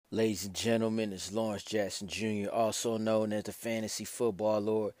Ladies and gentlemen, it's Lawrence Jackson Jr., also known as the Fantasy Football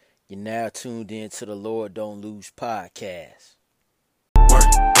Lord. You're now tuned in to the Lord Don't Lose podcast. Work, work,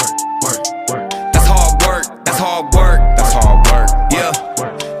 work, work. That's hard work. That's hard work. That's hard work. Yeah.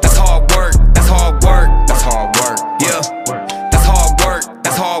 That's hard work. That's hard work. That's hard work. Yeah. That's hard work.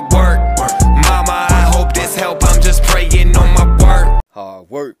 That's hard work. Mama, I hope this help. I'm just praying on my work. Hard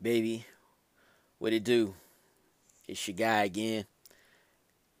work, baby. What it do? It's your guy again.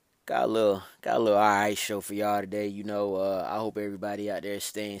 Got a little alright show for y'all today. I hope everybody out there is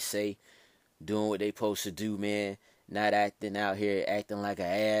staying safe, doing what they supposed to do, man. Not acting out here, acting like an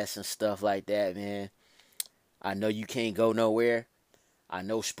ass and stuff like that, man. I know you can't go nowhere. I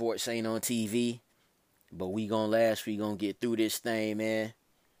know sports ain't on TV, but we gonna last. We gonna get through this thing, man.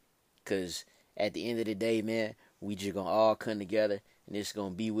 Cause at the end of the day, man, we just gonna all come together, and it's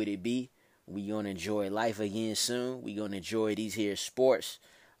gonna be what it be. We gonna enjoy life again soon. We gonna enjoy these here sports.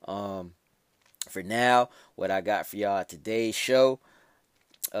 For now, what I got for y'all today's show,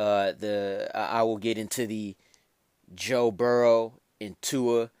 I will get into the Joe Burrow and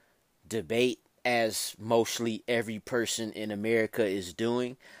Tua debate, as mostly every person in America is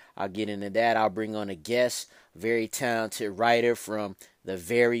doing. I'll get into that. I'll bring on a guest, very talented writer from the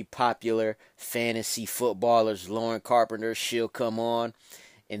very popular Fantasy Footballers, Lauren Carpenter. She'll come on.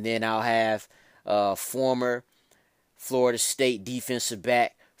 And then I'll have former Florida State defensive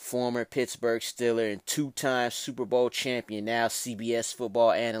back, former Pittsburgh Steeler, and two-time Super Bowl champion, now CBS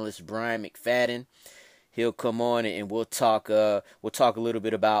football analyst Brian McFadden. He'll come on and we'll talk a little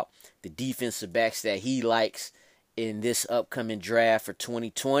bit about the defensive backs that he likes in this upcoming draft for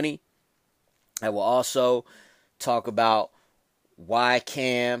 2020. I will also talk about why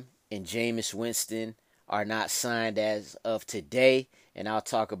Cam and Jameis Winston are not signed as of today, and I'll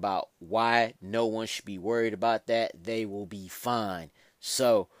talk about why no one should be worried about that. They will be fine.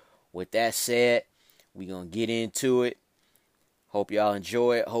 So, with that said, we're going to get into it. Hope y'all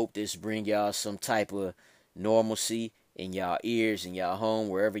enjoy it. Hope this bring y'all some type of normalcy in y'all ears, in y'all home,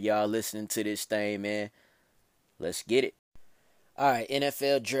 wherever y'all listening to this thing, man. Let's get it. All right,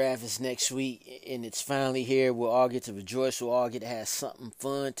 NFL draft is next week, and it's finally here. We'll all get to rejoice. We'll all get to have something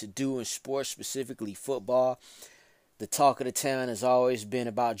fun to do in sports, specifically football. The talk of the town has always been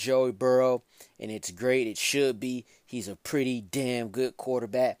about Joey Burrow, and it's great. It should be. He's a pretty damn good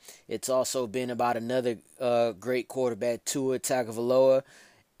quarterback. It's also been about another great quarterback, Tua Tagovailoa,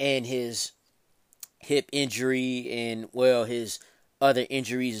 and his hip injury and, well, his other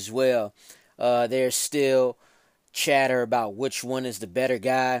injuries as well. There's still chatter about which one is the better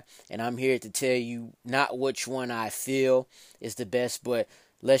guy, and I'm here to tell you not which one I feel is the best, but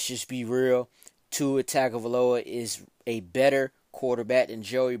let's just be real. Tua Tagovailoa is a better quarterback than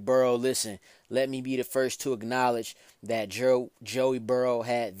Joey Burrow. Listen, let me be the first to acknowledge that Joey Burrow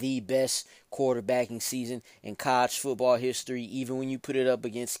had the best quarterbacking season in college football history, even when you put it up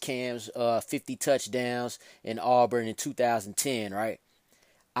against Cam's 50 touchdowns in Auburn in 2010, right?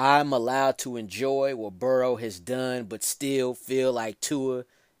 I'm allowed to enjoy what Burrow has done, but still feel like Tua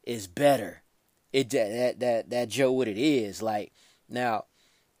is better. That Joe what it is. Like, now,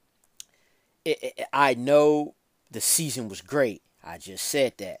 I know the season was great. I just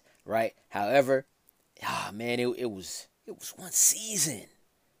said that, right? However, it was one season.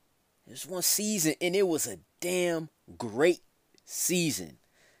 It was one season, and it was a damn great season.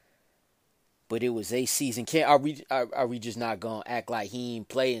 But it was a season. Are we just not gonna act like he ain't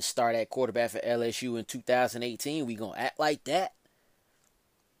play and start at quarterback for LSU in 2018? We gonna act like that?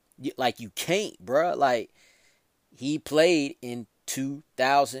 Like, you can't, bruh. Like, he played in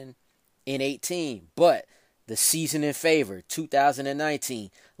 2018, but the season in favor, 2019.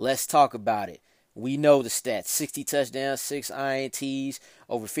 Let's talk about it. We know the stats: 60 touchdowns, 6 INTs,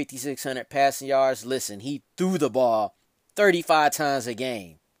 over 5,600 passing yards. Listen, he threw the ball 35 times a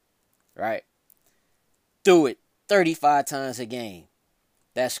game, right? Threw it 35 times a game.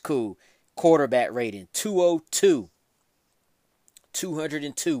 That's cool. Quarterback rating, 202.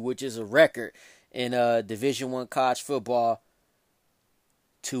 202, which is a record in Division I college football.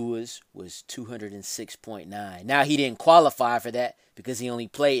 Tua's was 206.9. Now, he didn't qualify for that because he only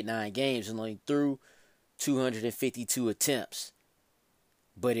played 9 games and only threw 252 attempts.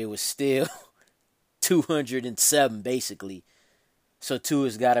 But it was still 207, basically. So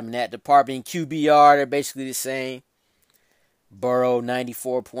Tua's got him in that department. QBR, they're basically the same. Burrow,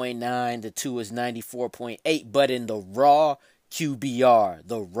 94.9. The Tua's 94.8. But in the raw QBR,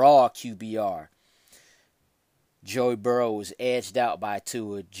 Joey Burrow was edged out by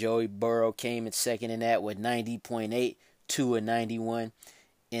Tua. Joey Burrow came in second in that with 90.8, Tua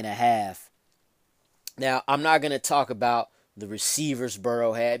 91.5. Now, I'm not going to talk about the receivers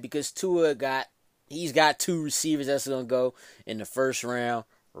Burrow had, because Tua he's got two receivers that's going to go in the first round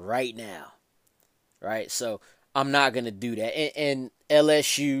right now. Right? So I'm not going to do that. And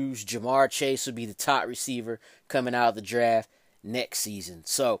LSU's Jamar Chase will be the top receiver coming out of the draft next season.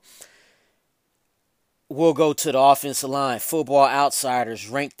 So we'll go to the offensive line. Football Outsiders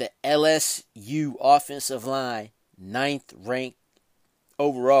ranked the LSU offensive line 9th ranked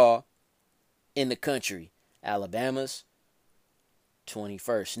overall in the country. Alabama's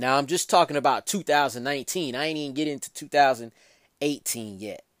 21st. Now, I'm just talking about 2019. I ain't even get into 2018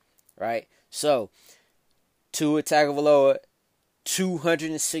 yet, right? So, Tua Tagovailoa,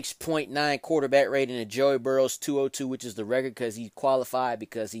 206.9 quarterback rating, and Joey Burrow's 202, which is the record because he qualified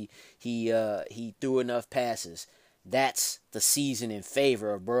because he threw enough passes. That's the season in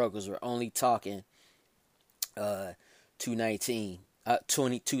favor of Burrow, because we're only talking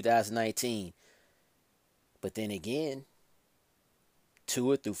 2019. But then again,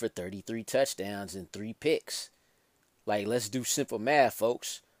 Tua threw for 33 touchdowns and 3 picks. Like, let's do simple math,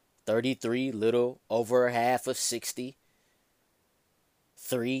 folks. 33, little over half of 60.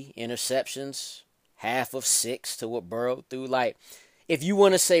 3 interceptions, half of 6 to what Burrow threw. Like, if you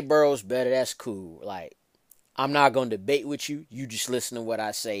want to say Burrow's better, that's cool. Like, I'm not going to debate with you. You just listen to what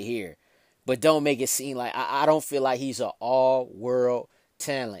I say here. But don't make it seem like, I don't feel like he's an all-world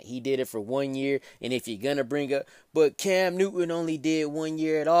talent. He did it for 1 year, and if you're going to bring up, but Cam Newton only did 1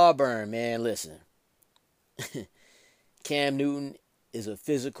 year at Auburn, man, listen. Cam Newton is a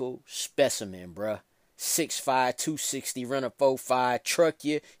physical specimen, bruh. 6'5", 260, run a 4.5, truck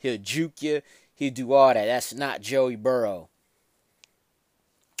you, he'll juke you, he'll do all that. That's not Joey Burrow.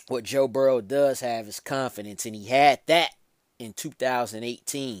 What Joe Burrow does have is confidence, and he had that in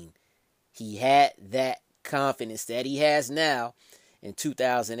 2018. He had that confidence that he has now in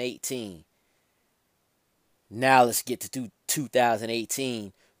 2018. Now let's get to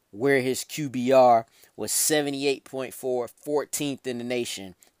 2018, where his QBR was 78.4, 14th in the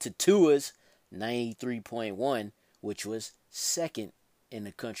nation, to Tua's 93.1, which was 2nd in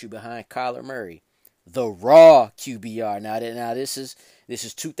the country behind Kyler Murray. The raw QBR. Now this is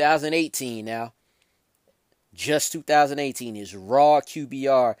 2018 now. Just 2018 is raw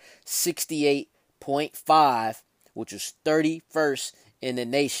QBR 68.5, which was 31st in the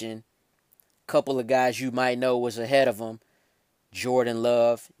nation. Couple of guys you might know was ahead of him. Jordan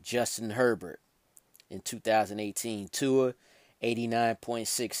Love, Justin Herbert in 2018. Tua,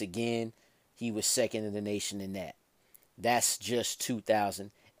 89.6 again. He was 2nd in the nation in that. That's just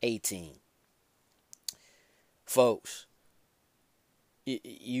 2018. Folks,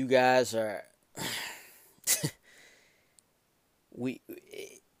 you guys are...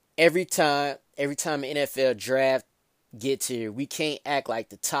 every time the NFL draft gets here, we can't act like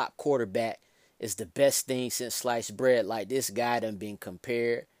the top quarterback is the best thing since sliced bread. Like, this guy done been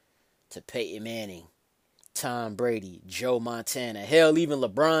compared to Peyton Manning, Tom Brady, Joe Montana, hell, even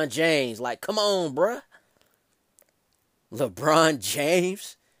LeBron James. Like, come on, bruh. LeBron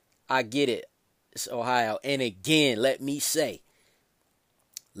James? I get it. It's Ohio. And again, let me say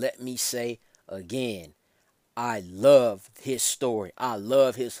again, I love his story. I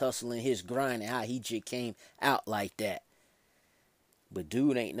love his hustling, his grinding, how he just came out like that. But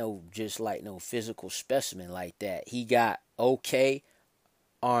dude ain't no physical specimen like that. He got okay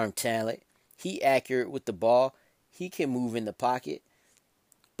arm talent. He accurate with the ball. He can move in the pocket.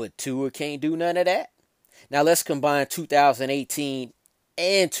 But Tua can't do none of that. Now let's combine 2018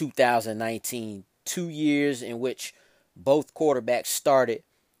 and 2019. 2 years in which both quarterbacks started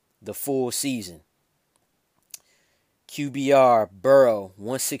the full season. QBR, Burrow,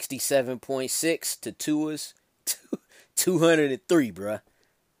 167.6 to Tua's 203, bruh.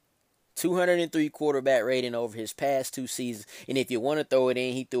 203 quarterback rating over his past 2 seasons. And if you want to throw it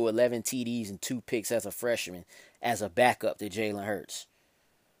in, he threw 11 TDs and 2 picks as a freshman, as a backup to Jalen Hurts.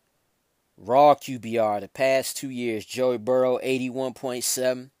 Raw QBR, the past 2 years, Joey Burrow,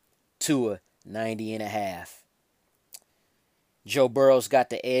 81.7, Tua, 90.5. Joe Burrow's got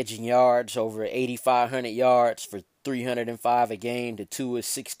the edge in yards, over 8,500 yards for 305 a game, to Tua's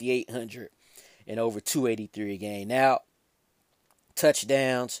 6,800 and over 283 a game. Now,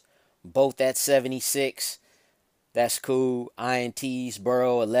 touchdowns, both at 76. That's cool. INTs,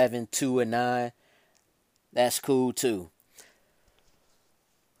 Burrow 11, Tua 9. That's cool too.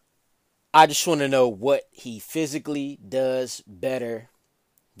 I just want to know what he physically does better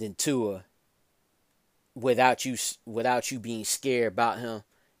than Tua without you being scared about him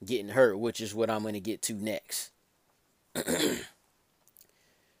getting hurt, which is what I'm going to get to next.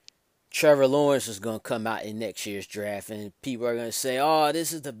 Trevor Lawrence is going to come out in next year's draft, and people are going to say, oh,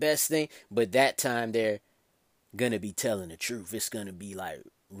 this is the best thing. But that time there, gonna be telling the truth. It's gonna be like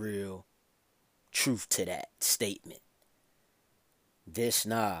real truth to that statement. This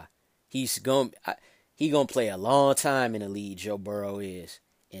he gonna play a long time in the league. Joe Burrow is,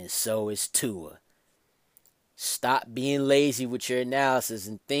 and so is Tua. Stop being lazy with your analysis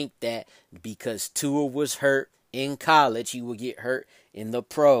and think that because Tua was hurt in college, he will get hurt in the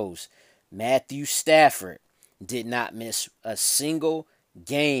pros. Matthew Stafford did not miss a single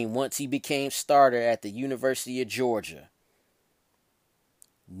game once he became starter at the University of Georgia.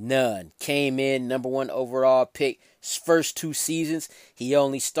 None. Came in number 1 overall pick. His first 2 seasons, he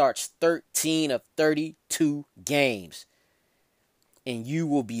only starts 13 of 32 games. And you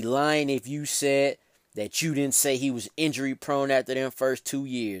will be lying if you said that you didn't say he was injury prone after them first 2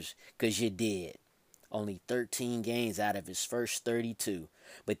 years, because you did. Only 13 games out of his first 32.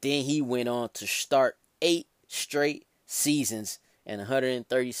 But then he went on to start 8 straight seasons and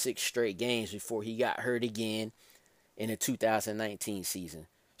 136 straight games before he got hurt again in the 2019 season.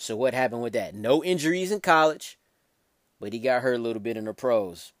 So what happened with that? No injuries in college, but he got hurt a little bit in the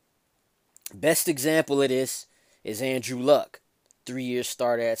pros. Best example of this is Andrew Luck, 3-year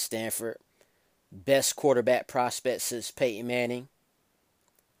starter at Stanford. Best quarterback prospect since Peyton Manning.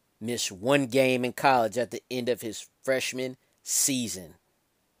 Missed 1 game in college at the end of his freshman season.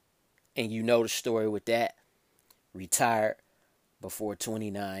 And you know the story with that. Retired before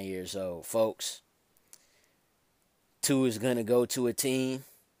 29 years old. Folks, Tua is going to go to a team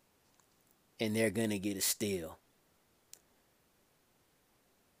and they're going to get a steal.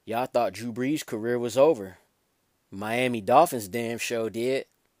 Y'all thought Drew Brees' career was over. Miami Dolphins damn sure did.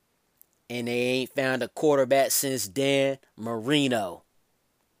 And they ain't found a quarterback since Dan Marino.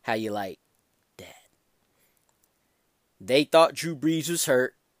 How you like that? They thought Drew Brees was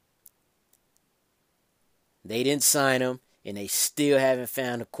hurt. They didn't sign him. And they still haven't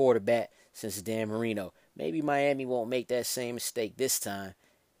found a quarterback since Dan Marino. Maybe Miami won't make that same mistake this time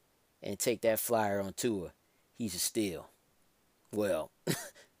and take that flyer on Tua. He's a steal. Well,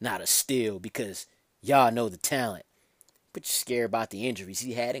 not a steal because y'all know the talent. But you're scared about the injuries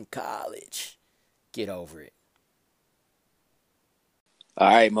he had in college. Get over it. All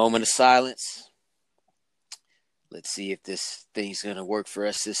right, moment of silence. Let's see if this thing's going to work for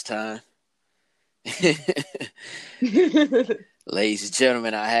us this time. Ladies and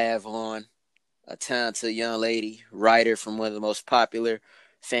gentlemen, I have on a talented young lady, writer from one of the most popular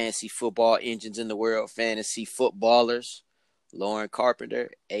fantasy football engines in the world, Fantasy Footballers, Lauren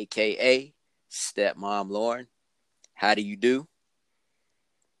Carpenter, a.k.a. Stepmom Lauren. How do you do?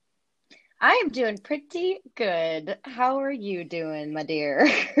 I am doing pretty good. How are you doing, my dear?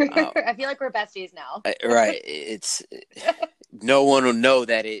 I feel like we're besties now. Right. It's no one will know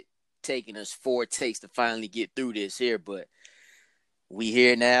that it taken us 4 takes to finally get through this here, but we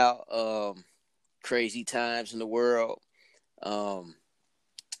here now. Crazy times in the world. Like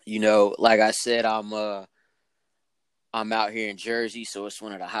I said, I'm out here in Jersey, so it's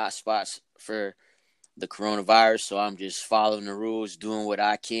one of the hot spots for the coronavirus. So I'm just following the rules, doing what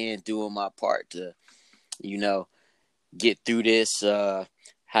I can, doing my part to, get through this. How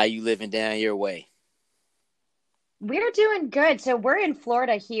you living down your way? We're doing good. So we're in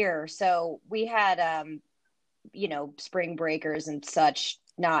Florida here. So we had, spring breakers and such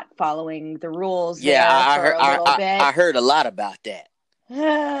not following the rules. Yeah, I heard a lot about that.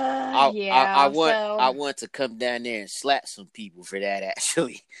 I I want to come down there and slap some people for that,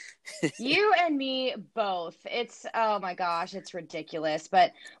 actually. You and me both. It's, oh my gosh, it's ridiculous.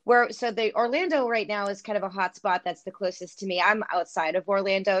 But the Orlando right now is kind of a hot spot. That's the closest to me. I'm outside of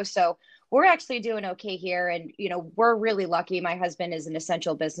Orlando, so we're actually doing okay here. And, we're really lucky. My husband is an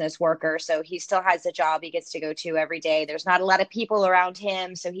essential business worker, so he still has a job he gets to go to every day. There's not a lot of people around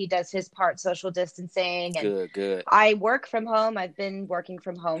him, so he does his part, social distancing. And Good. I work from home. I've been working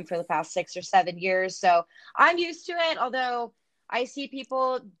from home for the past 6 or 7 years, so I'm used to it, although I see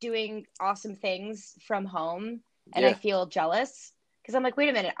people doing awesome things from home, and I feel jealous because I'm like, wait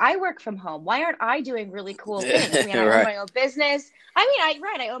a minute, I work from home. Why aren't I doing really cool things? I mean, I own my own business. I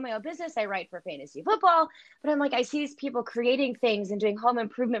own my own business. I write for fantasy football, but I'm like, I see these people creating things and doing home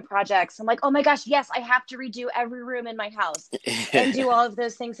improvement projects. I'm like, oh my gosh, yes, I have to redo every room in my house and do all of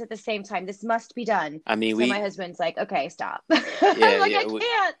those things at the same time. This must be done. I mean, so my husband's like, okay, stop. I'm like, I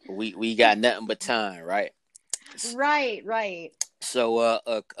can't. We got nothing but time, right? Right. So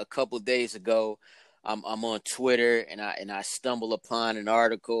a couple of days ago, I'm on Twitter and I stumble upon an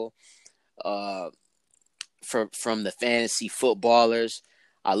article from the Fantasy Footballers.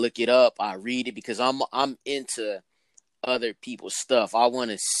 I look it up, I read it because I'm into other people's stuff. I want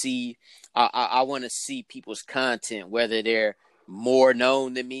to see I want to see people's content, whether they're more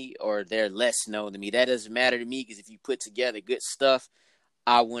known than me or they're less known than me. That doesn't matter to me because if you put together good stuff,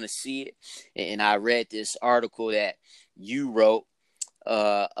 I want to see it. And I read this article that you wrote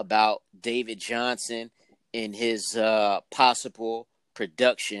about David Johnson and his possible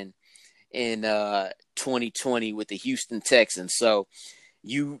production in 2020 with the Houston Texans. So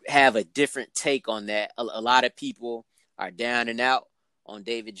you have a different take on that. A lot of people are down and out on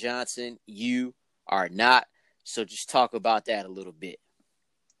David Johnson. You are not. So just talk about that a little bit.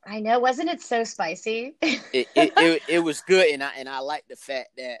 I know, wasn't it so spicy? It was good, and I like the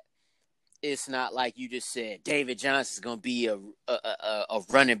fact that it's not like you just said David Johnson's gonna be a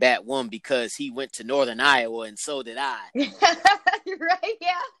running back one because he went to Northern Iowa and so did I. Right?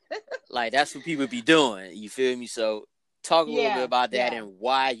 Yeah. Like that's what people be doing. You feel me? So talk a little bit about that and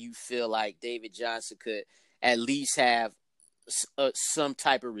why you feel like David Johnson could at least have some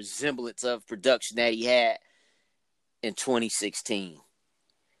type of resemblance of production that he had in 2016.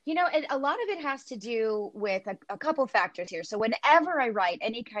 You know, and a lot of it has to do with a couple factors here. So whenever I write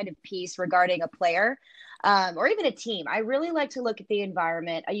any kind of piece regarding a player or even a team, I really like to look at the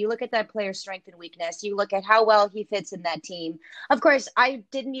environment. You look at that player's strength and weakness. You look at how well he fits in that team. Of course, I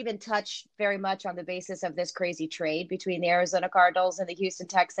didn't even touch very much on the basis of this crazy trade between the Arizona Cardinals and the Houston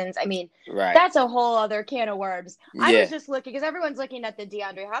Texans. I mean, That's a whole other can of worms. Yeah. I was just looking because everyone's looking at the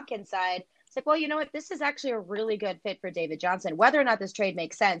DeAndre Hopkins side. It's like, well, you know what? This is actually a really good fit for David Johnson. Whether or not this trade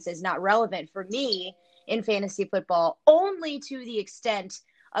makes sense is not relevant for me in fantasy football, only to the extent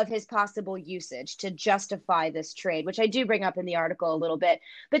of his possible usage to justify this trade, which I do bring up in the article a little bit.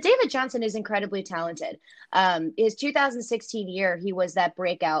 But David Johnson is incredibly talented. His 2016 year, he was that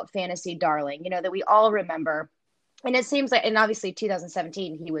breakout fantasy darling, that we all remember. And it seems like, and obviously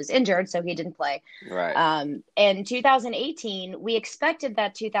 2017, he was injured, so he didn't play. Right. And 2018, we expected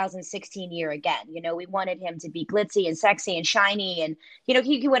that 2016 year again. We wanted him to be glitzy and sexy and shiny. And,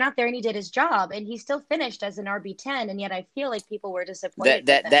 he went out there and he did his job and he still finished as an RB10. And yet I feel like people were disappointed.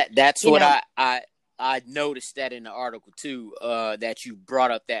 That's what I noticed that in the article too, that you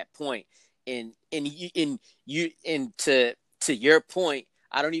brought up that point. And to your point,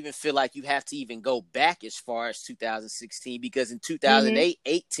 I don't even feel like you have to even go back as far as 2016 because in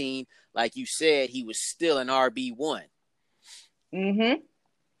 2018, like you said, he was still an RB1.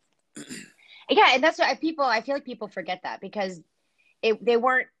 Mm-hmm. Yeah, and that's what I feel like people forget that because they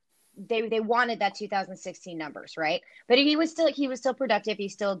wanted that 2016 numbers, right? But he was still productive. He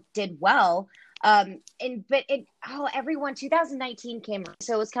still did well. Everyone 2019 came,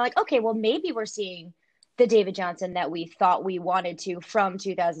 so it was kind of like, okay, well maybe we're seeing the David Johnson that we thought we wanted to from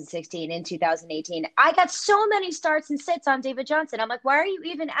 2016 and 2018. I got so many starts and sits on David Johnson. I'm like, why are you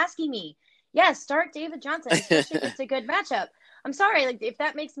even asking me? Yes, start David Johnson, especially if it's a good matchup. I'm sorry, like if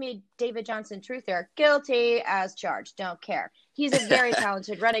that makes me a David Johnson truther, guilty as charged. Don't care. He's a very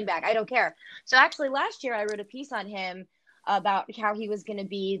talented running back. I don't care. So actually last year I wrote a piece on him about how he was going to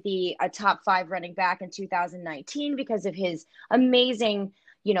be a top 5 running back in 2019 because of his amazing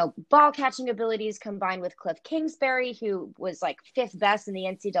ball catching abilities combined with Cliff Kingsbury, who was like 5th best in the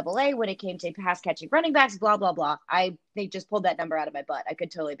NCAA when it came to pass catching running backs, blah, blah, blah. They just pulled that number out of my butt. I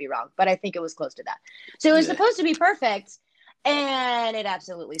could totally be wrong, but I think it was close to that. So it was supposed to be perfect, and it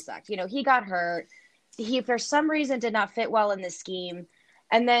absolutely sucked. He got hurt. He, for some reason, did not fit well in the scheme.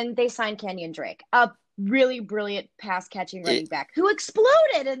 And then they signed Kenyon Drake, a really brilliant pass catching running back who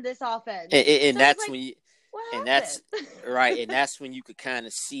exploded in this offense. And that's when you... And that's right. And that's when you could kind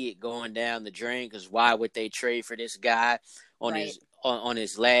of see it going down the drain. Because why would they trade for this guy on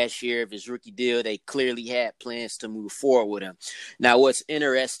his last year of his rookie deal? They clearly had plans to move forward with him. Now, what's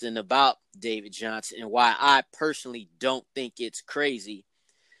interesting about David Johnson and why I personally don't think it's crazy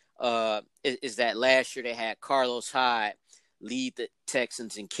is that last year they had Carlos Hyde lead the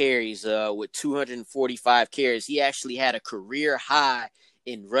Texans in carries with 245 carries. He actually had a career high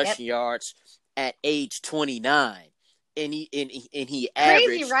in rushing yards at age 29, and he averaged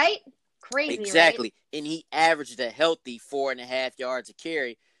crazy, right? Crazy, exactly, right? And he averaged a healthy 4.5 yards a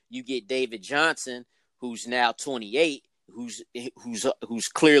carry. You get David Johnson, who's now 28, who's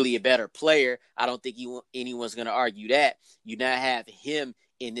clearly a better player. I don't think anyone's going to argue that. You now have him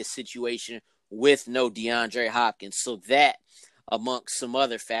in this situation with no DeAndre Hopkins, so that amongst some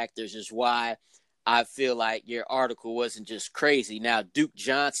other factors is why I feel like your article wasn't just crazy. Now, Duke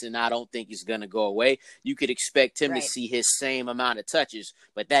Johnson, I don't think is going to go away. You could expect him to see his same amount of touches,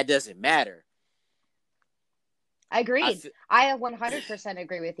 but that doesn't matter. Agreed. I 100%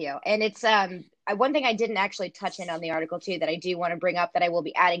 agree with you. And it's one thing I didn't actually touch on the article, too, that I do want to bring up that I will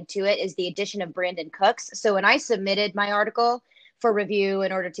be adding to it is the addition of Brandin Cooks. So when I submitted my article for review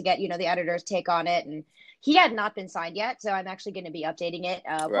in order to get, the editor's take on it and, he had not been signed yet, so I'm actually going to be updating it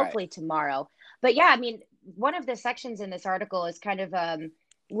Right. hopefully tomorrow. But yeah, I mean, one of the sections in this article is kind of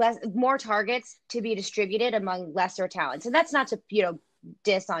more targets to be distributed among lesser talents, and that's not to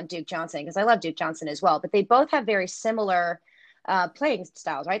diss on Duke Johnson because I love Duke Johnson as well, but they both have very similar playing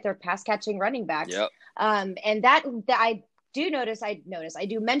styles, right? They're pass catching running backs, Yep. and that I do notice. I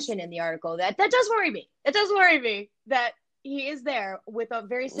do mention in the article that does worry me. It does worry me that he is there with a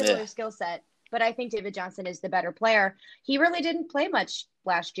very Yeah. similar skill set. But I think David Johnson is the better player. He really didn't play much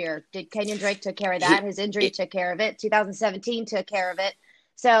last year. Did Kenyon Drake took care of that? He, His injury it, took care of it. 2017 took care of it.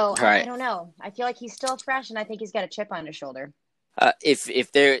 So I right. don't know. I feel like he's still fresh, and I think he's got a chip on his shoulder.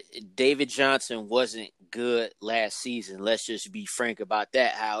 If David Johnson wasn't good last season, let's just be frank about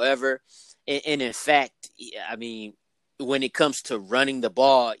that. However, and in fact, I mean, when it comes to running the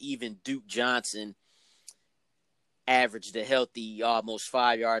ball, even Duke Johnson averaged a healthy almost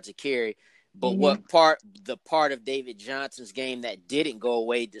 5 yards a carry. But Mm-hmm. the part of David Johnson's game that didn't go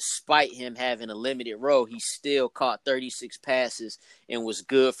away, despite him having a limited role, he still caught 36 passes and was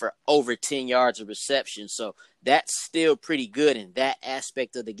good for over 10 yards of reception. So that's still pretty good in that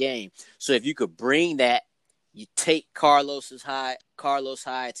aspect of the game. So if you could bring that, you take Carlos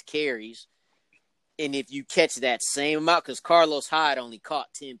Hyde's carries, and if you catch that same amount, because Carlos Hyde only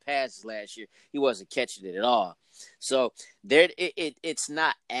caught 10 passes last year, he wasn't catching it at all. So it's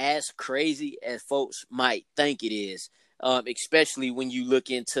not as crazy as folks might think it is, especially when you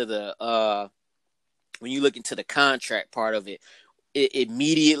look into the contract part of it.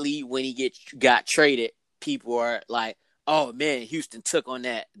 Immediately when he got traded, people are like, "Oh man, Houston took on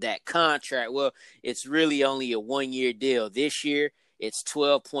that contract." Well, it's really only a 1-year deal. This year, it's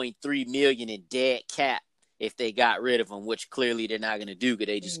 $12.3 million in dead cap if they got rid of him, which clearly they're not going to do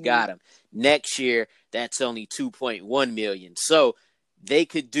because they just got him. Next year, that's only $2.1 million. So they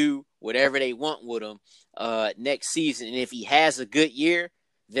could do whatever they want with him next season. And if he has a good year,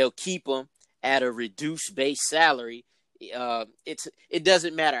 they'll keep him at a reduced base salary. It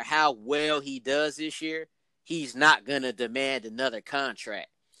doesn't matter how well he does this year. He's not going to demand another contract.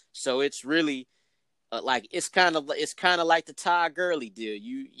 So it's really it's kind of like the Todd Gurley deal.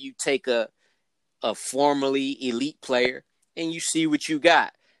 You take a formerly elite player and you see what you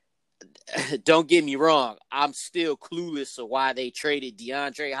got. Don't get me wrong. I'm still clueless of why they traded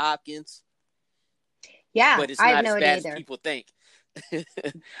DeAndre Hopkins, Yeah, but it's I have not no as idea bad as either. people think.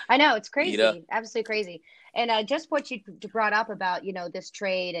 I know it's You know? crazy, absolutely crazy. And just what you brought up about this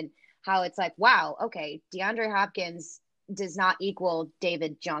trade and how it's like, wow, okay, DeAndre Hopkins does not equal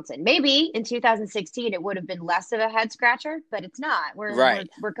David Johnson. Maybe in 2016 it would have been less of a head scratcher, but it's not. We're we're Right.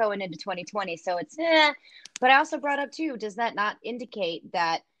 we're going into 2020, so it's eh. But I also brought up too, does that not indicate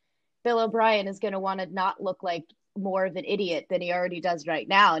that Bill O'Brien is going to want to not look like more of an idiot than he already does right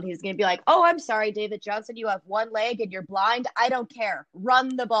now. And he's going to be like, "Oh, I'm sorry, David Johnson, you have one leg and you're blind. I don't care.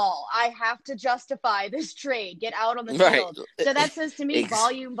 Run the ball. I have to justify this trade. Get out on the Right. field." So that says to me, Ex-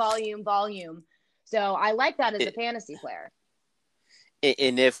 volume, volume, volume. So I like that as a fantasy player.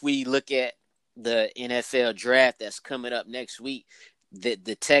 And if we look at the NFL draft that's coming up next week, the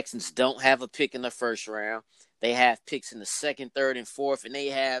Texans don't have a pick in the first round. They have picks in the second, third, and fourth, and they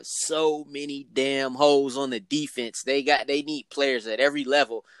have so many damn holes on the defense. They need players at every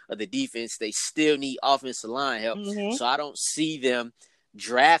level of the defense. They still need offensive line help. Mm-hmm. So I don't see them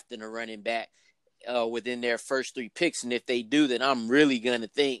drafting a running back within their first 3 picks. And if they do, then I'm really gonna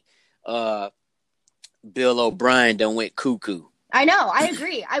think Bill O'Brien done went cuckoo. I know. I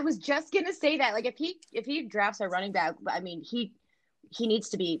agree. I was just gonna say that. Like, if he drafts a running back, I mean, he needs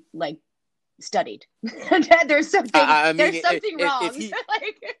to be like studied. There's something. I mean, there's something wrong.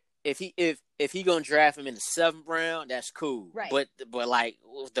 if he like, if he gonna draft him in the 7th round, that's cool. Right. But like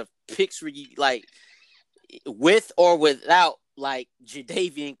the picks were like with or without like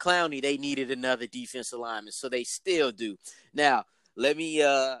Jadeveon Clowney, they needed another defensive lineman, so they still do. Now let me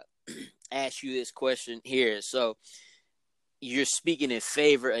ask you this question here. So you're speaking in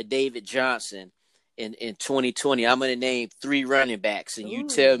favor of David Johnson in 2020. I'm gonna name 3 running backs, and you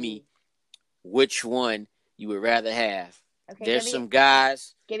tell me which one you would rather have. Okay, There's some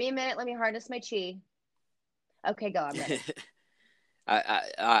guys. Give me a minute. Let me harness my chi. Okay, go. I'm ready.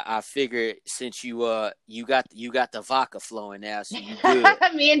 I figured since you got the vodka flowing now, so you good.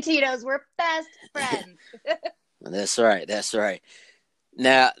 Me and Tito's, we're best friends. That's right. That's right.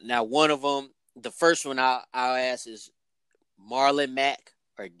 Now one of them, the first one I'll ask is Marlon Mack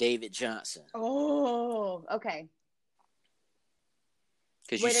or David Johnson. Oh, okay.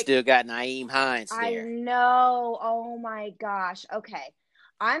 Because you still got Nyheim Hines there. I know. Oh my gosh. Okay.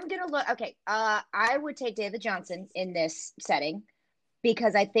 I'm gonna look. Okay. I would take David Johnson in this setting.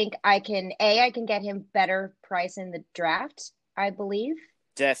 because I think I can get him better price in the draft, I believe.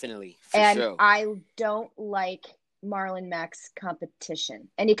 Definitely, for And sure. I don't like Marlon Mack's competition.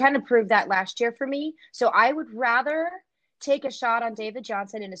 And he kind of proved that last year for me. So I would rather take a shot on David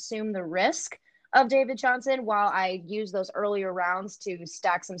Johnson and assume the risk of David Johnson while I use those earlier rounds to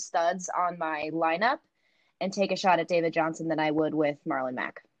stack some studs on my lineup and take a shot at David Johnson than I would with Marlon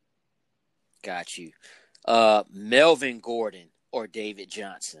Mack. Got you. Melvin Gordon or David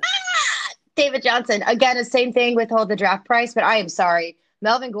Johnson? David Johnson. Again, the same thing with the draft price, but I am sorry.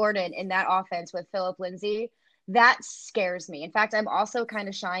 Melvin Gordon in that offense with Philip Lindsay, that scares me. In fact, I'm also kind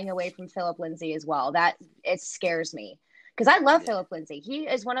of shying away from Philip Lindsay as well. That it scares me because I love Philip Lindsay. He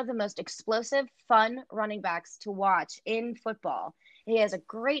is one of the most explosive, fun running backs to watch in football. He has a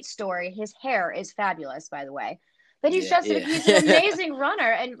great story. His hair is fabulous, by the way. But he's he's an amazing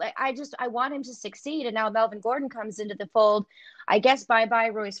runner, and I want him to succeed. And now Melvin Gordon comes into the fold. I guess bye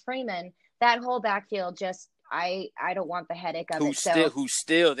Royce Freeman. That whole backfield just I don't want the headache of it. Who's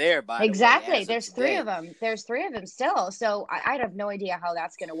still there, by exactly. the way, There's three of them. There's three of them still. So I have no idea how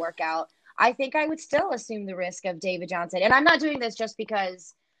that's going to work out. I think I would still assume the risk of David Johnson. And I'm not doing this just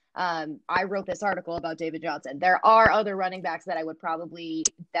because I wrote this article about David Johnson. There are other running backs that I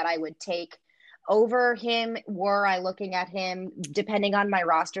would take over him were I looking at him, depending on my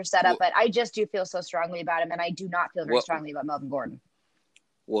roster setup. But I just do feel so strongly about him, and I do not feel very strongly about Melvin Gordon.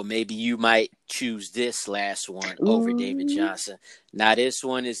 Well, maybe you might choose this last one over David Johnson. Now, this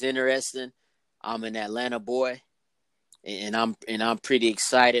one is interesting. I'm an Atlanta boy, and I'm pretty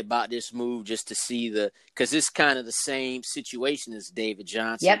excited about this move just to see because it's kind of the same situation as David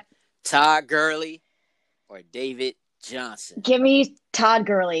Johnson. Yep. Todd Gurley or David Johnson. Give me Todd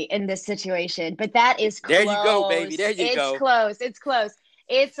Gurley in this situation, but that is close. There you go, baby. There you go. It's close.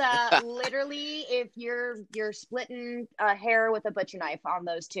 It's literally if you're splitting hair with a butcher knife on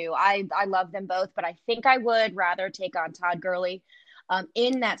those two. I love them both, but I think I would rather take on Todd Gurley.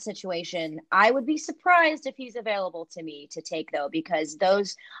 In that situation, I would be surprised if he's available to me to take, though, because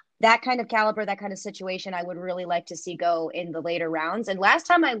that kind of caliber, that kind of situation, I would really like to see go in the later rounds. And last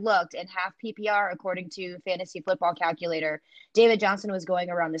time I looked in half PPR, according to Fantasy Football Calculator, David Johnson was going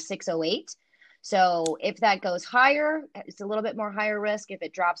around the 608. So if that goes higher, it's a little bit more higher risk. If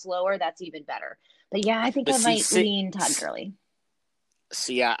it drops lower, that's even better. But yeah, I think I might lean Todd Gurley.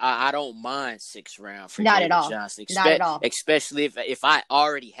 See, I don't mind 6th round for Not David at all. Johnson. Not at all. Especially if I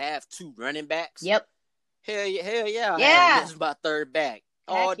already have 2 running backs. Yep. Hell yeah. Yeah. This is my 3rd back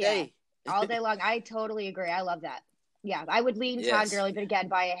all day. Yeah. All day long. I totally agree. I love that. Yeah, I would lean Todd Gurley, but again,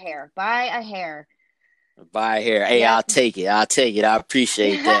 by a hair. By a hair. Hey, yep. I'll take it. I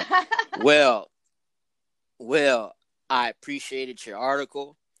appreciate that. Well, I appreciated your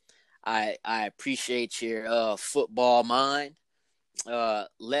article. I appreciate your football mind.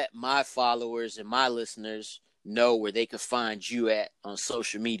 Let my followers and my listeners know where they can find you at on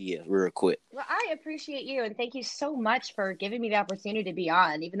social media real quick. Well, I appreciate you, and thank you so much for giving me the opportunity to be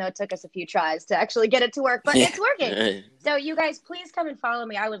on, even though it took us a few tries to actually get it to work, but it's working. So you guys, please come and follow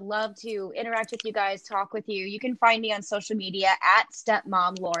me. I would love to interact with you guys, talk with you. You can find me on social media at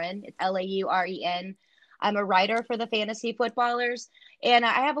Stepmom Lauren. It's Lauren. I'm a writer for the Fantasy Footballers, and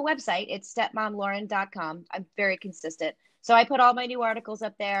I have a website. It's stepmomlauren.com. I'm very consistent. So I put all my new articles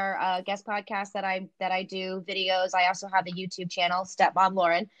up there, guest podcasts that I do, videos. I also have a YouTube channel, Stepmom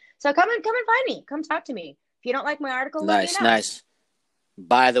Lauren. So come and find me. Come talk to me. If you don't like my article, let me know. Nice.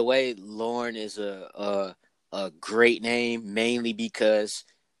 By the way, Lauren is a great name, mainly because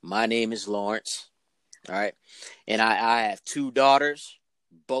my name is Lawrence. All right, and I have 2 daughters,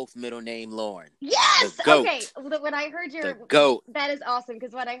 both middle name Lauren. Yes. The GOAT. Okay. When I heard the GOAT, that is awesome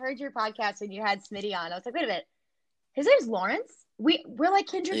because when I heard your podcast and you had Smitty on, I was like, wait a minute. His name's Lawrence. We're like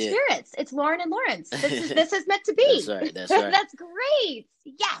kindred spirits. It's Lauren and Lawrence. This is meant to be. That's right. That's great.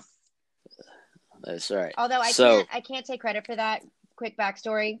 Yes. That's right. Although I can't take credit for that. Quick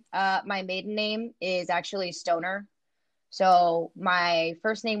backstory. My maiden name is actually Stoner. So my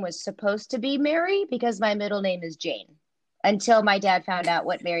first name was supposed to be Mary because my middle name is Jane. Until my dad found out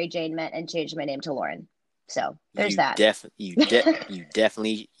what Mary Jane meant and changed my name to Lauren. So there's that. You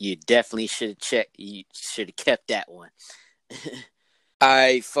definitely should have checked. You should have kept that one. All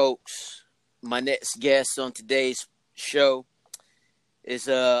right, folks. My next guest on today's show is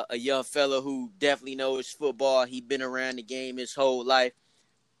a young fella who definitely knows football. He's been around the game his whole life,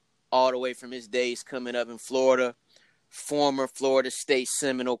 all the way from his days coming up in Florida. Former Florida State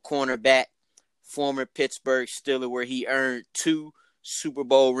Seminole cornerback, former Pittsburgh Steeler, where he earned 2 Super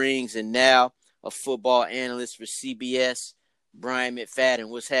Bowl rings, and now a football analyst for CBS, Brian McFadden.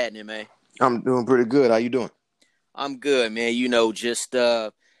 What's happening, man? I'm doing pretty good. How you doing? I'm good, man. Just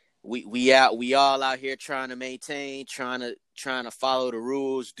we all out here trying to maintain, trying to follow the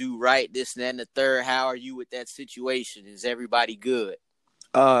rules, do right, this and that and the third. How are you with that situation? Is everybody good?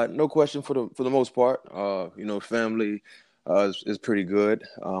 No question for the most part. Family is pretty good.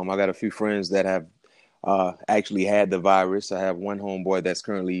 I got a few friends that have actually had the virus. I have one homeboy that's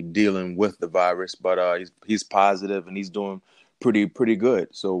currently dealing with the virus, but he's positive and he's doing pretty good.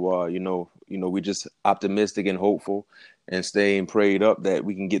 So we're just optimistic and hopeful and staying prayed up that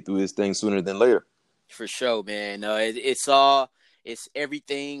we can get through this thing sooner than later. For sure, man. It's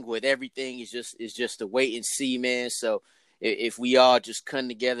everything with everything is just a wait and see, man. So if we all just come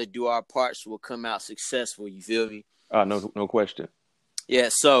together, do our parts, we'll come out successful. You feel me? No question. Yeah.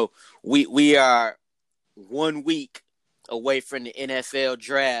 So we are 1 week away from the NFL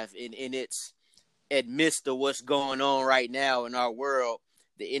draft, and it's amidst of what's going on right now in our world.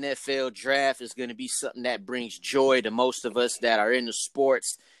 The NFL draft is going to be something that brings joy to most of us that are into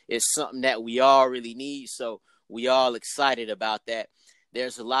sports. It's something that we all really need, so we all excited about that.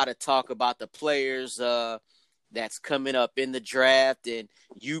 There's a lot of talk about the players that's coming up in the draft, and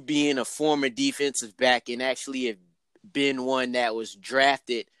you being a former defensive back and actually have been one that was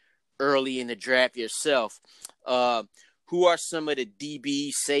drafted early in the draft yourself. Who are some of the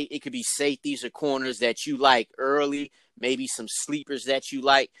DBs, say it could be safeties or corners that you like early, maybe some sleepers that you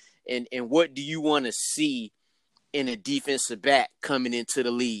like, and what do you want to see in a defensive back coming into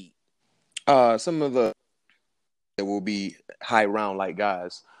the league? Some of the that will be high round like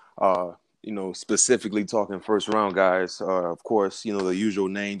guys. Specifically talking first round guys. Of course, the usual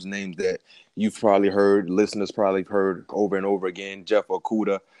names that you've probably heard, listeners probably heard over and over again. Jeff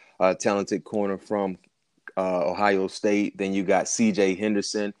Okudah, talented corner from Ohio State. Then you got C.J.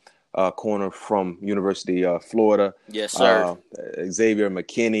 Henderson, corner from University of Florida. Yes, sir. Xavier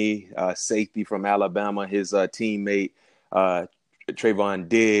McKinney, safety from Alabama. His teammate Trayvon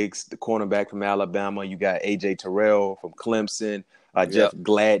Diggs, the cornerback from Alabama. You got A.J. Terrell from Clemson. Jeff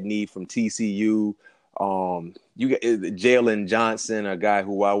Gladney from TCU. You got Jalen Johnson, a guy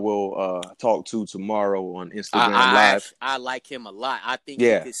who I will talk to tomorrow on Instagram Live. I like him a lot. I think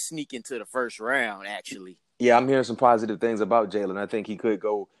he could sneak into the first round, actually. Yeah, I'm hearing some positive things about Jalen. I think he could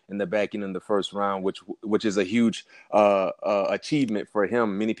go in the back end in the first round, which is a huge achievement for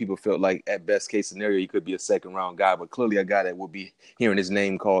him. Many people felt like at best case scenario he could be a second round guy, but clearly a guy that will be hearing his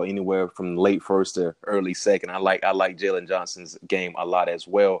name called anywhere from late first to early second. I like Jalen Johnson's game a lot as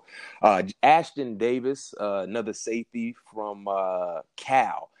well. Ashton Davis, another safety from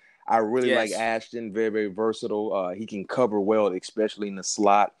Cal. I really like Ashton. Very, very versatile. He can cover well, especially in the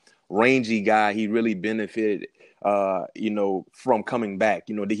slot. Rangy guy. He really benefited, from coming back.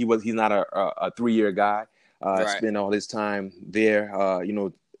 He's not a 3-year guy. Spent all his time there.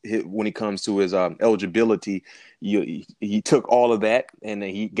 When it comes to his eligibility, he took all of that and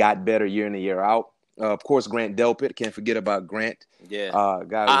he got better year in and year out. Of course, Grant Delpit. Can't forget about Grant. Yeah,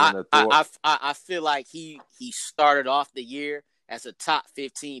 guy was in the I feel like he started off the year as a top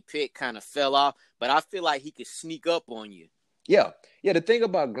 15 pick, kind of fell off, but I feel like he could sneak up on you. Yeah. The thing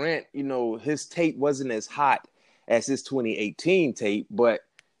about Grant, his tape wasn't as hot as his 2018 tape. But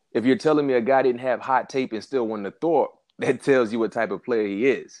if you're telling me a guy didn't have hot tape and still won the Thorpe, that tells you what type of player he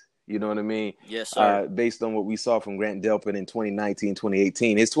is. You know what I mean? Yes, sir. Based on what we saw from Grant Delpit in 2019,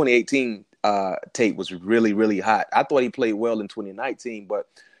 2018. His 2018 tape was really, really hot. I thought he played well in 2019, but,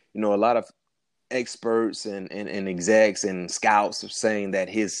 a lot of experts and execs and scouts are saying that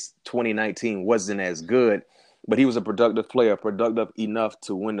his 2019 wasn't as good. But he was a productive player, productive enough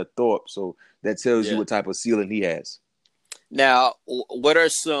to win the Thorpe. So that tells you what type of ceiling he has. Now, what are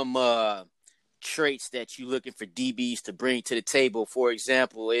some traits that you're looking for DBs to bring to the table? For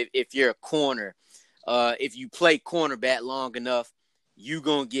example, if you're a corner, if you play cornerback long enough, you're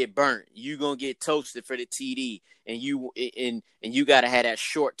going to get burnt. You're going to get toasted for the TD. And you got to have that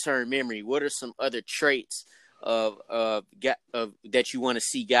short-term memory. What are some other traits that you want to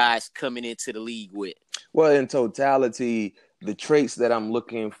see guys coming into the league with? Well, in totality, the traits that I'm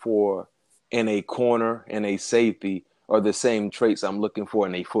looking for in a corner and a safety are the same traits I'm looking for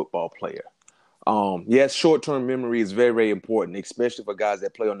in a football player. Yes, short-term memory is very, very important, especially for guys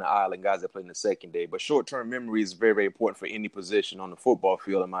that play on the island, guys that play in the secondary. But short-term memory is very, very important for any position on the football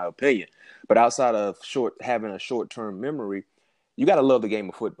field, in my opinion. But outside of having a short-term memory, you got to love the game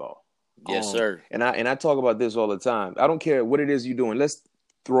of football. Yes, sir. And I talk about this all the time. I don't care what it is you're doing. Let's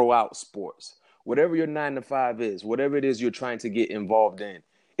throw out sports. Whatever your 9 to 5 is, whatever it is you're trying to get involved in,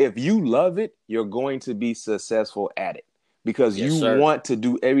 if you love it, you're going to be successful at it because you want to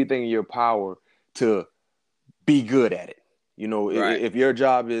do everything in your power to be good at it. You know, Right. if your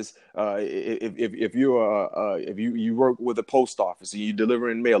job is if you're if you work with a post office and you're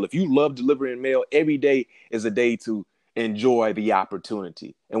delivering mail, if you love delivering mail, every day is a day to enjoy the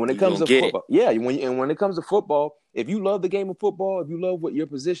opportunity. And when it You comes gonna to get it. football, yeah, when it comes to football, if you love the game of football, if you love what your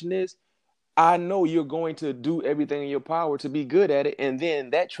position is, I know you're going to do everything in your power to be good at it. And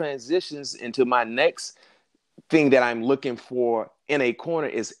then that transitions into my next thing that I'm looking for in a corner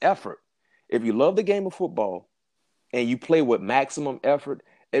is effort. If you love the game of football and you play with maximum effort,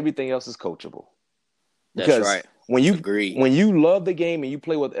 everything else is coachable. That's Because right. Agreed. when you love the game and you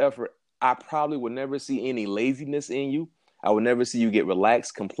play with effort, I probably would never see any laziness in you. I would never see you get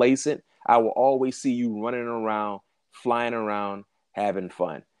relaxed, complacent. I will always see you running around, flying around, having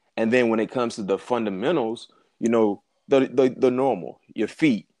fun. And then when it comes to the fundamentals, you know, the normal, your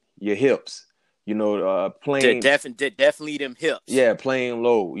feet, your hips, you know, playing, Definitely them hips. yeah, playing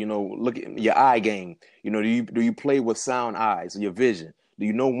low. You know, look at your eye game. You know, do you play with sound eyes, your vision? Do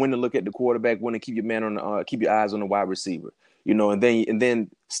you know when to look at the quarterback, when to keep your man on keep your eyes on the wide receiver? You know, and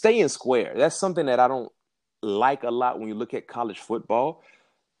then stay in square. That's something that I don't like a lot when you look at college football.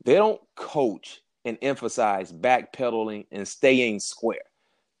 They don't coach and emphasize backpedaling and staying square.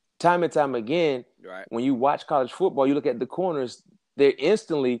 Time and time again, Right. when you watch college football, you look at the corners, they're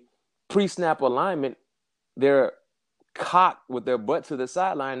instantly pre-snap alignment. They're cocked with their butt to the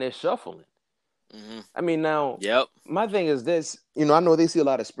sideline. They're shuffling. Mm-hmm. I mean, now, Yep. my thing is this. You know, I know they see a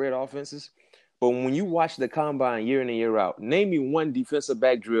lot of spread offenses, but when you watch the combine year in and year out, name me one defensive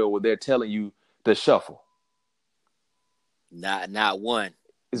back drill where they're telling you to shuffle. Not one.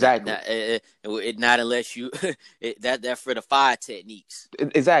 Exactly. Not unless you that for the fire techniques.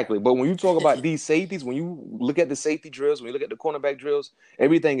 Exactly. But when you talk about these safeties, when you look at the safety drills, when you look at the cornerback drills,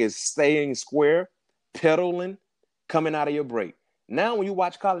 everything is staying square, pedaling, coming out of your break. Now, when you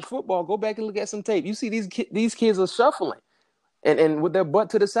watch college football, go back and look at some tape. You see these kids are shuffling and with their butt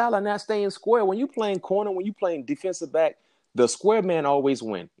to the sideline, not staying square. When you playing corner, when you playing defensive back, the square man always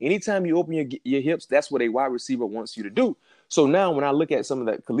win. Anytime you open your hips, that's what a wide receiver wants you to do. So now when I look at some of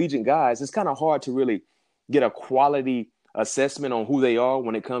the collegiate guys, it's kind of hard to really get a quality assessment on who they are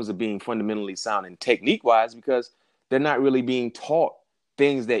when it comes to being fundamentally sound and technique-wise, because they're not really being taught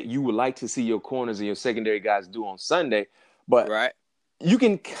things that you would like to see your corners and your secondary guys do on Sunday. But Right. you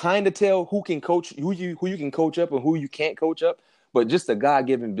can kind of tell who can coach, who you can coach up and who you can't coach up. But just the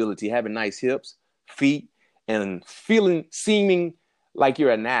God-given ability, having nice hips, feet, and seeming like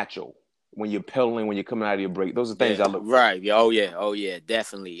you're a natural when you're pedaling, when you're coming out of your break. Those are things I look for. Right. Oh yeah.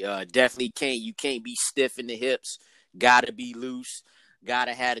 Definitely. Definitely you can't be stiff in the hips. Gotta be loose.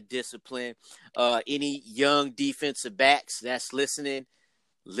 Gotta have the discipline. Any young defensive backs that's listening,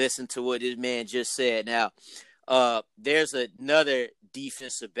 listen to what this man just said. Now, there's another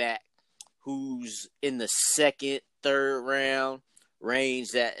defensive back who's in the second, third round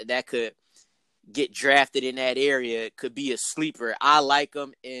range that could get drafted in that area. It could be a sleeper. I like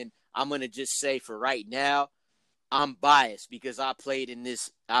him, and I'm gonna just say for right now, I'm biased because I played in the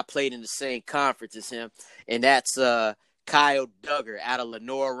same conference as him, and that's Kyle Duggar out of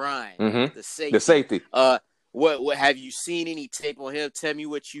Lenoir-Rhyne, Mm-hmm. the safety. The safety. What have you seen any tape on him? Tell me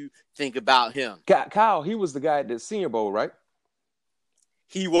what you think about him. Kyle, he was the guy at the Senior Bowl, right?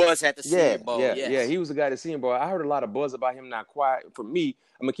 He was at the Senior Bowl. Yeah. He was the guy at the Senior Bowl. I heard a lot of buzz about him. Not quite. For me,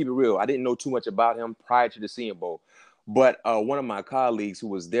 I'm gonna keep it real. I didn't know too much about him prior to the Senior Bowl, but one of my colleagues who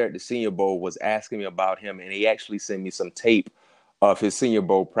was there at the Senior Bowl was asking me about him, and he actually sent me some tape of his Senior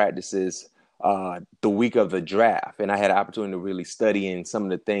Bowl practices the week of the draft, and I had an opportunity to really study in some of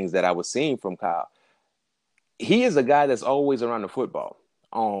the things that I was seeing from Kyle. He is a guy that's always around the football.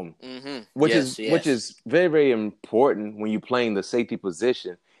 Which is very, very important when you're playing the safety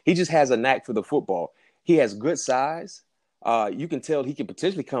position. He just has a knack for the football. He has good size. You can tell he can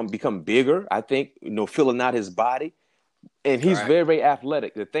potentially become bigger, I think, filling out his body. And he's very, very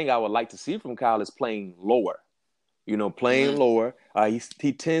athletic. The thing I would like to see from Kyle is playing lower. Lower.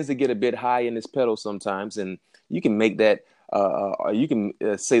 He tends to get a bit high in his pedal sometimes, and you can make that. You can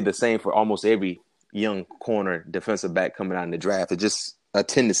say the same for almost every young corner defensive back coming out in the draft. It's just a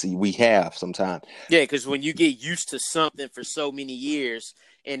tendency we have sometimes. Yeah, because when you get used to something for so many years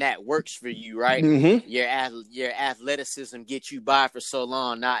and that works for you, right? Mm-hmm. Your athleticism gets you by for so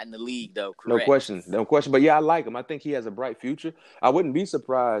long, not in the league, though, correct? No question. But yeah, I like him. I think he has a bright future. I wouldn't be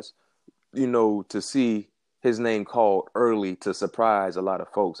surprised, to see his name called early to surprise a lot of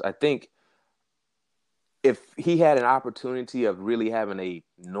folks. I think if he had an opportunity of really having a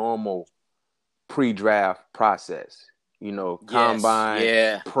normal pre-draft process,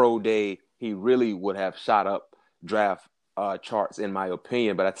 combine, pro day, he really would have shot up draft charts, in my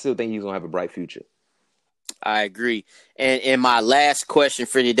opinion. But I still think he's going to have a bright future. I agree. And my last question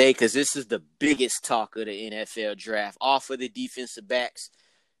for today, because this is the biggest talk of the NFL draft, off of the defensive backs,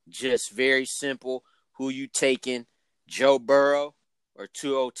 just very simple. Who you taking, Joe Burrow or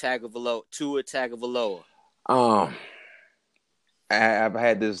Tua Tagovailoa? Um, I've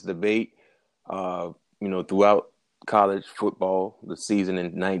had this debate, throughout college football, the season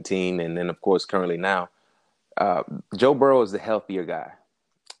in 19, and then of course currently now. Joe Burrow is the healthier guy.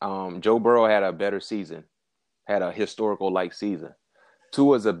 Joe Burrow had a better season, had a historical like season.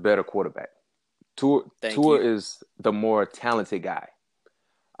 Tua is a better quarterback. Tua is the more talented guy.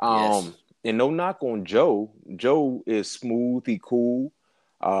 Yes. And no knock on Joe. Joe is smooth, cool,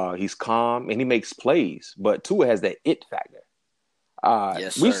 he's calm, and he makes plays. But Tua has that it factor.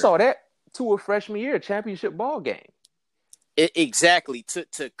 Yes, we sir. saw that Tua freshman year, championship ball game. Exactly.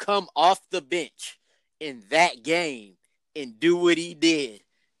 To come off the bench in that game and do what he did,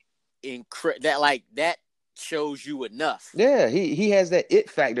 that shows you enough. Yeah, he has that it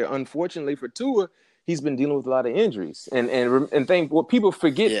factor. Unfortunately for Tua, he's been dealing with a lot of injuries, and think what people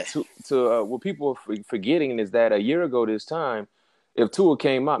forget what people are forgetting is that a year ago this time, if Tua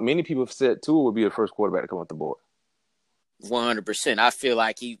came out, many people said Tua would be the first quarterback to come off the board. 100%. I feel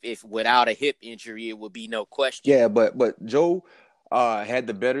like if without a hip injury, it would be no question. Yeah, but Joe had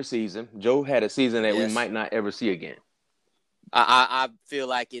the better season. Joe had a season that we might not ever see again. I feel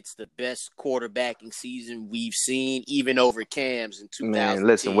like it's the best quarterbacking season we've seen, even over Cam's in 2010. Man,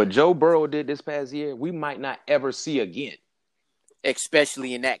 listen, what Joe Burrow did this past year, we might not ever see again.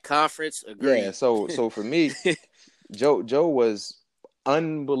 Especially in that conference. Agreed. Yeah, so for me, Joe was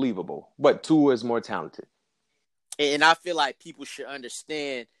unbelievable, but Tua is more talented. And I feel like people should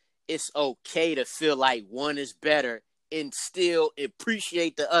understand it's okay to feel like one is better and still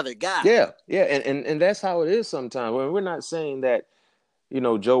appreciate the other guy. Yeah, and that's how it is sometimes. We're not saying that,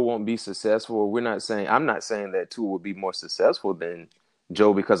 Joe won't be successful. I'm not saying that Tua will be more successful than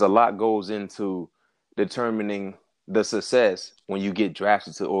Joe, because a lot goes into determining the success when you get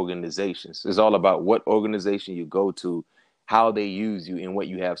drafted to organizations. It's all about what organization you go to, how they use you, and what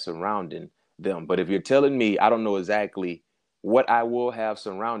you have surrounding them. But if you're telling me, I don't know exactly what I will have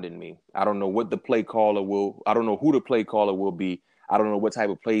surrounding me. I don't know what the play caller I don't know who the play caller will be. I don't know what type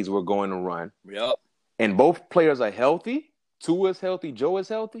of plays we're going to run. Yep. And both players are healthy. Tua is healthy. Joe is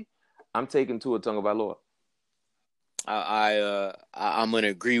healthy. I'm taking Tua Tagovailoa. I'm going to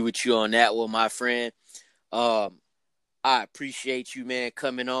agree with you on that one, my friend. I appreciate you, man,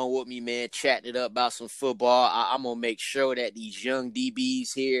 coming on with me, man, chatting it up about some football. I'm going to make sure that these young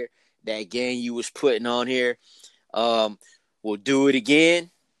DBs here, that game you was putting on here, we'll do it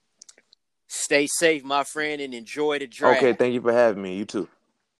again. Stay safe, my friend, and enjoy the draft. Okay, thank you for having me. You too.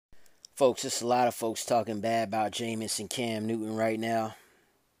 Folks, there's a lot of folks talking bad about Jameis and Cam Newton right now.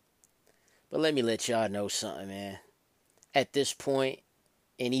 But let me let y'all know something, man. At this point,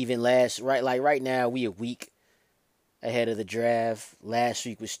 and even right now, we a week ahead of the draft. Last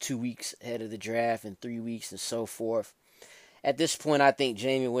week was 2 weeks ahead of the draft, and 3 weeks, and so forth. At this point, I think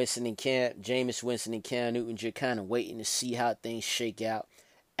Jameis Winston and Cam Newton just kind of waiting to see how things shake out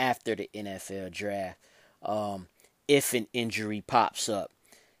after the NFL draft. If an injury pops up,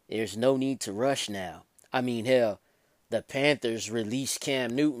 there's no need to rush now. I mean, hell, the Panthers released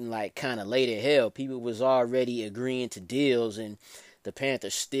Cam Newton like kind of late as hell. People was already agreeing to deals, and the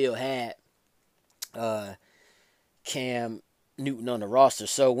Panthers still had Cam Newton on the roster.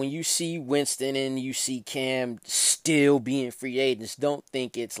 So when you see Winston and you see Cam still being free agents, don't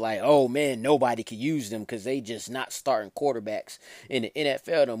think it's like, oh man, nobody could use them because they just not starting quarterbacks in the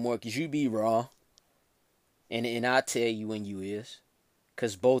NFL no more, because you be wrong. And I'll tell you when you is.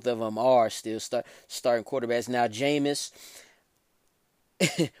 Because both of them are still starting quarterbacks. Now, Jameis,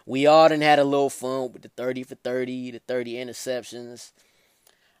 we all done had a little fun with the 30 for 30, the 30 interceptions.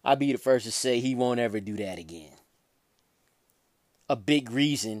 I'll be the first to say he won't ever do that again. A big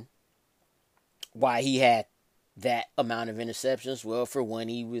reason why he had that amount of interceptions, well, for one,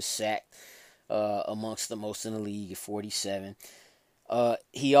 he was sacked amongst the most in the league at 47.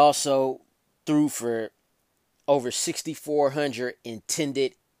 He also threw for over 6,400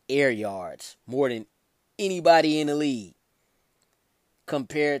 intended air yards, more than anybody in the league,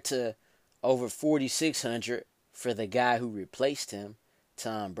 compared to over 4,600 for the guy who replaced him,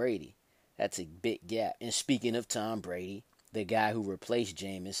 Tom Brady. That's a big gap. And speaking of Tom Brady, the guy who replaced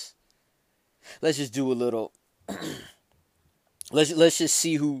Jameis, let's just do a little. let's just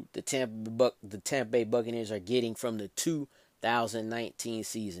see who the Tampa Bay Buccaneers are getting from the 2019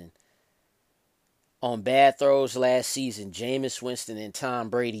 season. On bad throws last season, Jameis Winston and Tom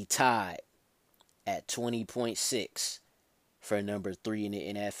Brady tied at 20.6 for number 3 in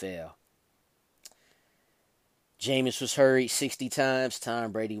the NFL. Jameis was hurried 60 times.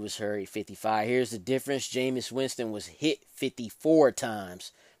 Tom Brady was hurried 55. Here's the difference. Jameis Winston was hit 54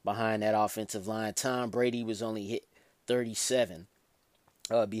 times behind that offensive line. Tom Brady was only hit 37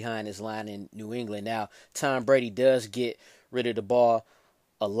 behind his line in New England. Now, Tom Brady does get rid of the ball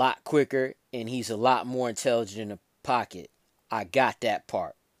a lot quicker, and he's a lot more intelligent in the pocket. I got that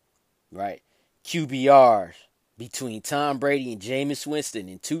part, right? QBRs between Tom Brady and Jameis Winston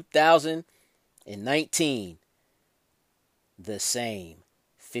in 2019, the same,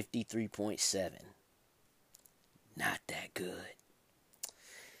 53.7. Not that good.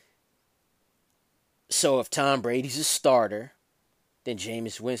 So if Tom Brady's a starter, then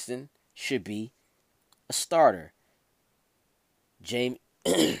Jameis Winston should be a starter. Jameis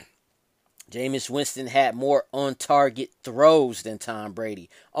Winston had more on-target throws than Tom Brady.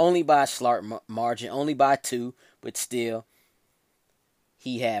 Only by a slight margin, only by 2, but still,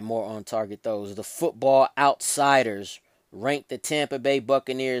 he had more on-target throws. The Football Outsiders ranked the Tampa Bay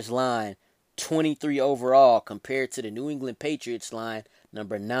Buccaneers line 23 overall compared to the New England Patriots line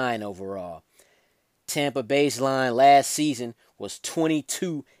number 9 overall. Tampa Bay's line last season was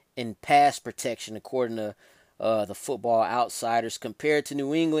 22 in pass protection according to the Football Outsiders, compared to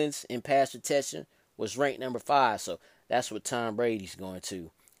New England's in pass protection was ranked number 5. So that's what Tom Brady's going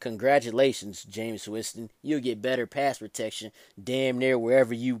to. Congratulations, Jameis Winston. You'll get better pass protection damn near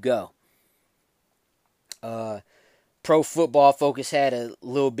wherever you go. Pro Football Focus had a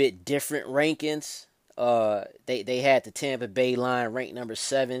little bit different rankings. They had the Tampa Bay line ranked number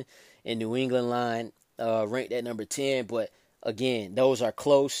 7 and New England line ranked at number 10. But again, those are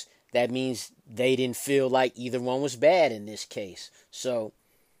close. That means they didn't feel like either one was bad in this case. So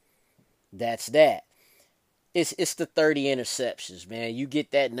that's that. It's the 30 interceptions, man. You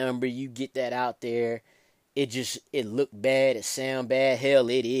get that number, you get that out there. It looked bad, it sound bad. Hell,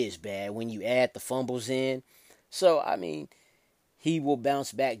 it is bad when you add the fumbles in. So, I mean, he will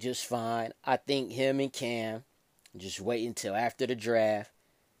bounce back just fine. I think him and Cam, just wait until after the draft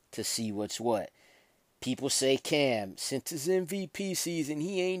to see what's what. People say Cam, since his MVP season,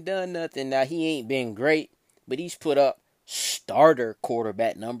 he ain't done nothing. Now, he ain't been great, but he's put up starter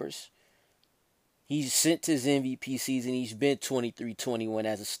quarterback numbers. He's since his MVP season, he's been 23-21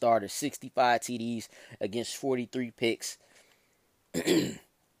 as a starter, 65 TDs against 43 picks. And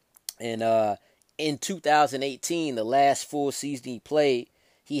in 2018, the last full season he played,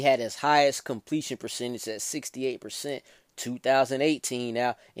 he had his highest completion percentage at 68%. 2018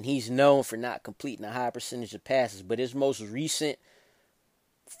 now, and he's known for not completing a high percentage of passes, but his most recent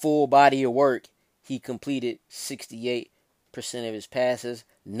full body of work, he completed 68% of his passes.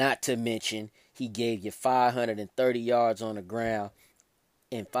 Not to mention, he gave you 530 yards on the ground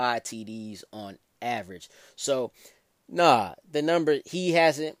and 5 TDs on average. So, the number, he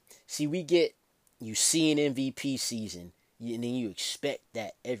hasn't. See, you see an MVP season, and then you expect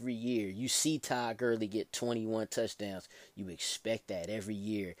that every year. You see Todd Gurley get 21 touchdowns. You expect that every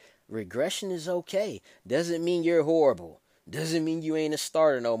year. Regression is okay. Doesn't mean you're horrible. Doesn't mean you ain't a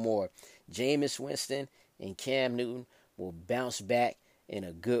starter no more. Jameis Winston and Cam Newton will bounce back in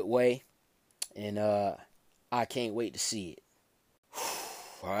a good way. And I can't wait to see it.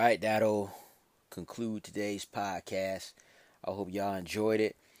 All right, that'll conclude today's podcast. I hope y'all enjoyed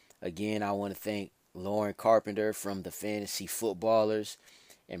it. Again, I want to thank Lauren Carpenter from the Fantasy Footballers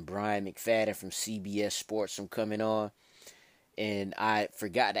and Brian McFadden from CBS Sports from coming on. And I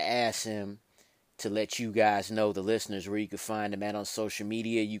forgot to ask him to let you guys know, the listeners, where you can find him at on social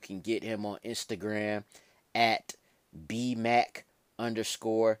media. You can get him on Instagram at BMac_sports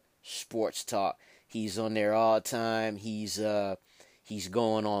talk. He's on there all the time. He's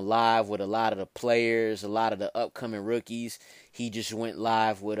going on live with a lot of the players, a lot of the upcoming rookies. He just went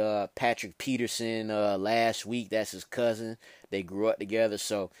live with Patrick Peterson last week. That's his cousin. They grew up together,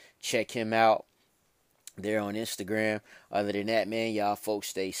 so check him out there on Instagram. Other than that, man, y'all folks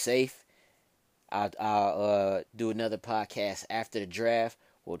stay safe. I'll do another podcast after the draft.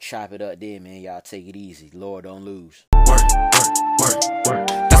 We'll chop it up then, man. Y'all take it easy. Lord, don't lose. Work.